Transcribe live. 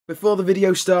Before the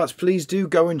video starts, please do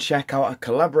go and check out a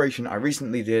collaboration I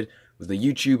recently did with a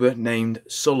YouTuber named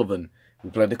Sullivan. We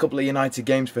played a couple of United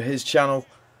games for his channel,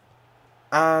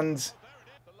 and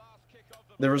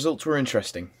the results were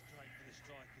interesting.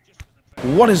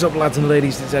 What is up, lads and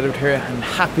ladies, it's Edward here, and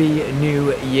happy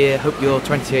new year. Hope your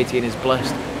 2018 is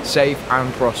blessed, safe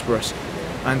and prosperous.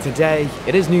 And today,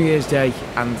 it is New Year's Day,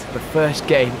 and the first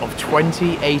game of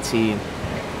 2018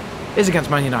 is against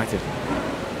Man United.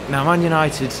 Now, Man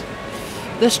United,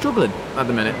 they're struggling at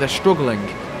the minute. They're struggling.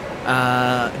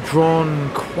 Drawn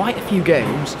quite a few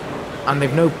games, and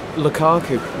they've no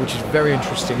Lukaku, which is very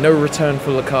interesting. No return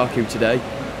for Lukaku today.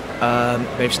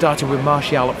 They've started with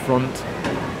Martial up front.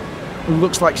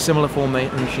 Looks like similar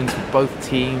formations for both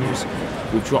teams.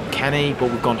 We've dropped Kenny,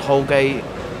 but we've gone Holgate.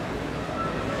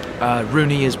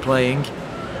 Rooney is playing,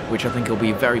 which I think will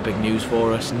be very big news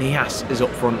for us. Nias is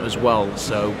up front as well,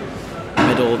 so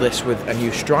amid all this with a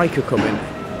new striker coming,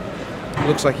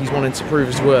 looks like he's wanting to prove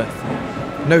his worth.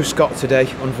 No Scott today,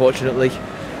 unfortunately.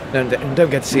 Don't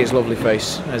get to see his lovely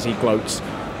face as he gloats.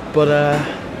 But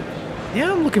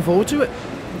yeah, I'm looking forward to it.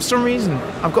 For some reason,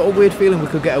 I've got a weird feeling we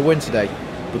could get a win today.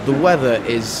 But the weather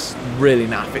is really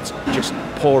naff. It's just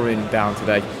pouring down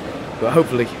today. But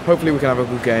hopefully we can have a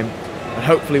good game. And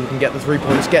hopefully we can get the 3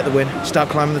 points, get the win, start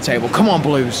climbing the table. Come on,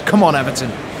 Blues. Come on,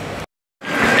 Everton.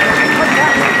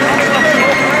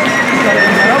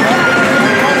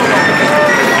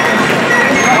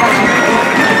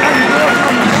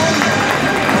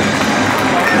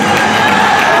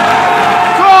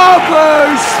 Go,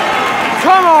 Blues!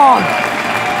 Come on!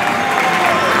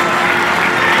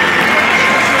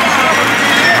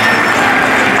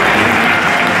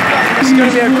 This is going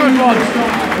to be a good one.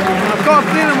 I've got a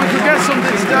feeling we could get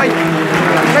something today.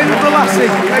 Maybe Balassi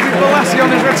on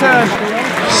his return.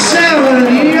 7,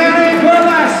 Yannick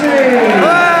Balassi!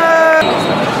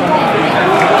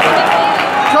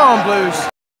 Come on, Blues.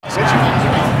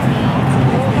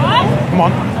 Come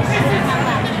on.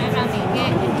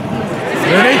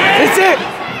 Rooney, it's it!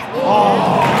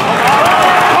 Oh.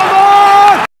 Come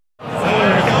on!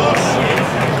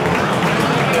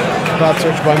 Bad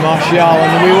touch by Martial,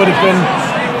 and we would have been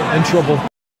in trouble.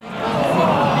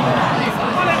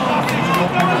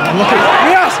 Look at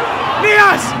Nias!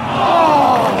 Nias!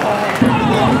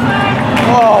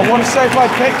 Oh, what a save by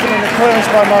Pickton and a clearance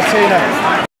by Martina.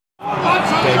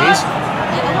 Davies.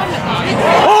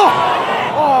 Oh!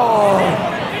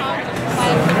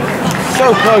 So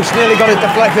close, nearly got it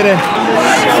deflected in.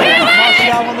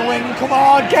 Martial on the wing, come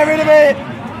on, get rid of it!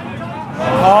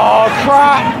 Oh,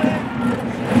 crap!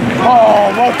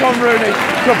 Oh, well done, Rooney.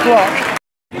 Good block.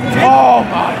 Oh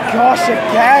my gosh,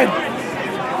 again!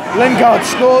 Lingard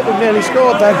scored, nearly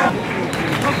scored then.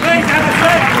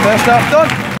 First half done.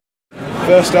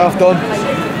 First half done.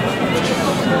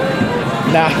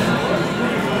 Nah,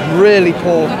 really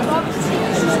poor.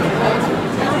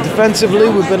 Defensively,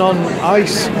 we've been on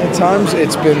ice at times.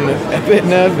 It's been a bit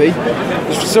nervy.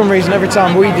 For some reason, every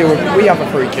time we have a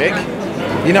free kick,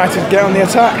 United get on the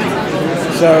attack.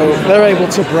 So they're able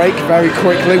to break very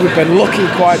quickly. We've been lucky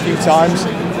quite a few times.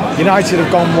 United have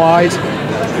gone wide.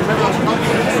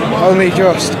 Only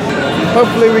just.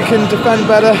 Hopefully we can defend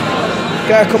better,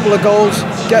 get a couple of goals,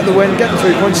 get the win, get the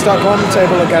 3 points, start on the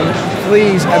table again.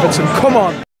 Please, Everton, come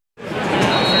on.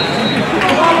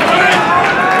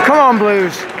 Come on,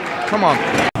 Blues. Come on.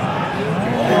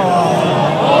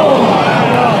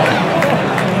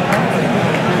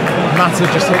 Mata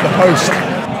just hit the post.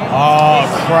 Oh,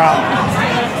 crap.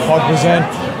 Pogba's in.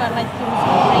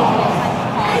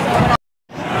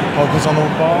 Pogba's on the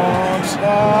box.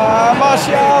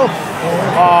 Martial!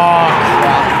 Oh,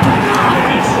 crap.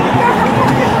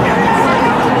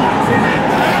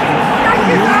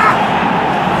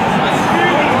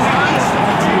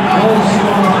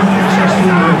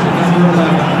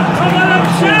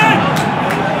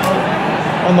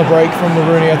 On the break from the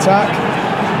Rooney attack.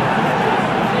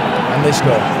 And they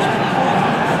score.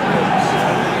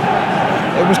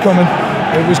 It was coming.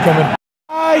 It was coming.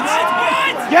 Right!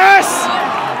 Yes!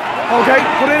 Okay,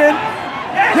 put it in.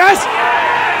 Yes!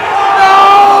 No!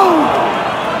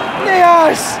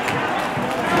 Nias!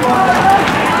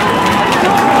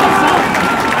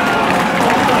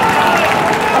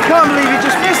 I can't believe you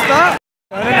just missed that.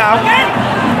 Turn it now.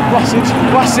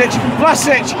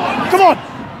 Vlasic! Come on!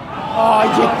 Oh,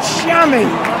 you're jamming.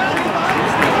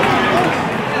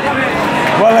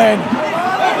 Well in.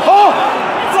 Oh!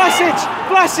 Vlasic!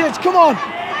 Come on!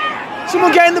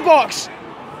 Someone get in the box.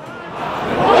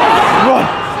 Run!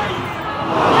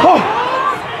 Oh!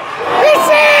 It's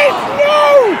it!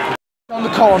 No! On the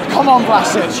corner. Come on,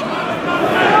 Vlasic.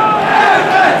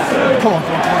 Come on.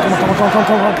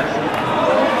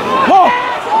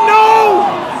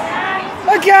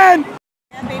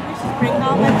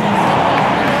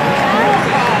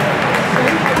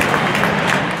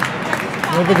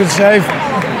 a good save.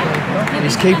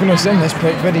 He's keeping us in this,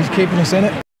 Pickford. He's keeping us in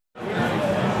it.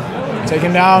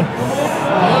 Taken down.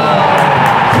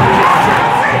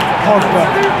 Pogba.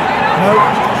 Nope.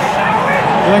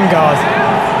 Lingard.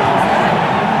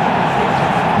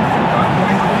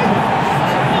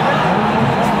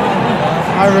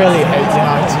 I really hate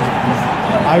United.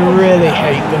 I really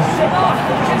hate them.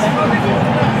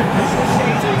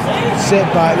 Sit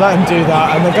back, let them do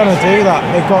that, and they're going to do that.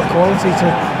 They've got quality to.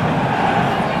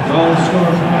 Goal scorer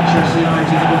for Manchester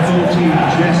United, number 14,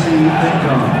 Jesse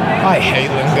Lingard. I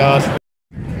hate Lingard.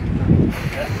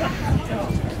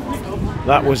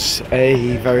 That was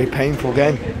a very painful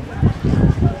game.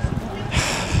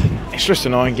 It's just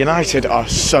annoying. United are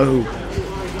so...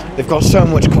 They've got so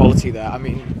much quality there. I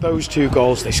mean, those 2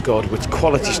 goals they scored were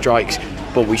quality strikes,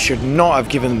 but we should not have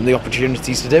given them the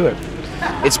opportunities to do it.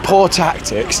 It's poor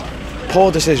tactics,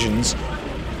 poor decisions,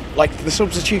 like the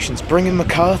substitutions, bringing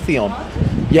McCarthy on.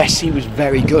 Yes, he was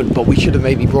very good, but we should have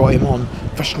maybe brought him on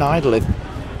for Schneiderlin.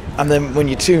 And then when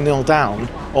you're 2-0 down,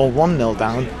 or 1-0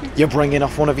 down, you're bringing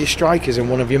off one of your strikers and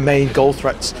one of your main goal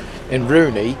threats in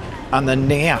Rooney, and then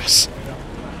Nias.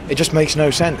 It just makes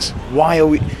no sense. Why are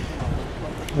we...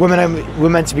 We're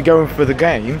meant to be going for the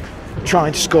game,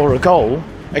 trying to score a goal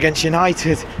against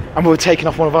United, and we're taking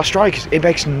off one of our strikers. It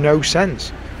makes no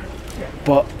sense.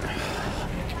 But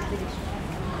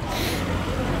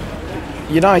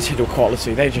United are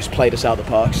quality. They just played us out the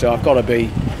park. So I've got to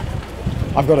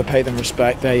pay them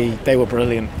respect. They were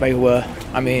brilliant. They were.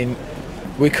 I mean,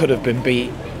 we could have been beat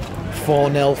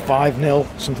 4-0, 5-0,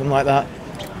 something like that.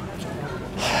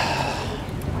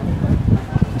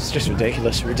 It's just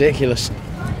ridiculous. Ridiculous.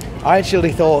 I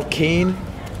actually thought Keane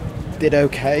did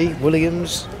okay.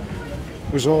 Williams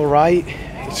was all right.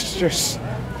 It's just,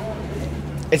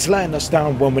 it's letting us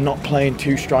down when we're not playing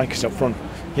 2 strikers up front.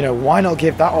 You know, why not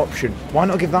give that option? Why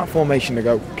not give that formation to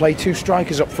go? Play 2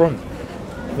 strikers up front.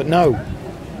 But no,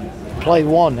 play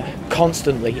 1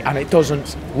 constantly, and it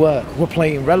doesn't work. We're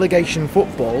playing relegation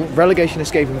football, relegation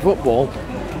escaping football,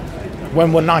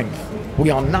 when we're 9th.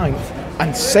 We are 9th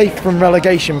and safe from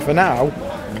relegation for now.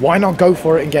 Why not go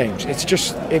for it in games? It's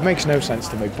just, it makes no sense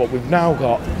to me. But we've now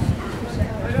got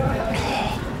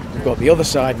the other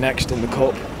side next in the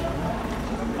cup,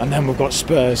 and then we've got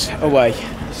Spurs away.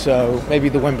 So maybe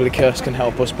the Wembley curse can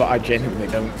help us, but I genuinely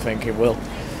don't think it will.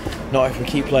 Not if we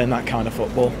keep playing that kind of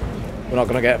football. We're not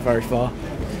going to get very far.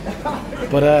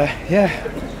 But yeah,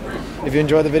 if you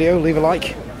enjoyed the video, leave a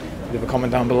like, leave a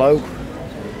comment down below.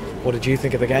 What did you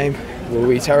think of the game? Were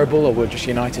we terrible, or were just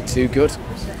United too good?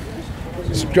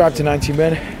 Subscribe to 90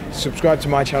 Min, subscribe to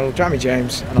my channel, Jamie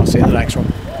James, and I'll see you in the next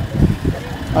one.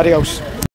 Adios.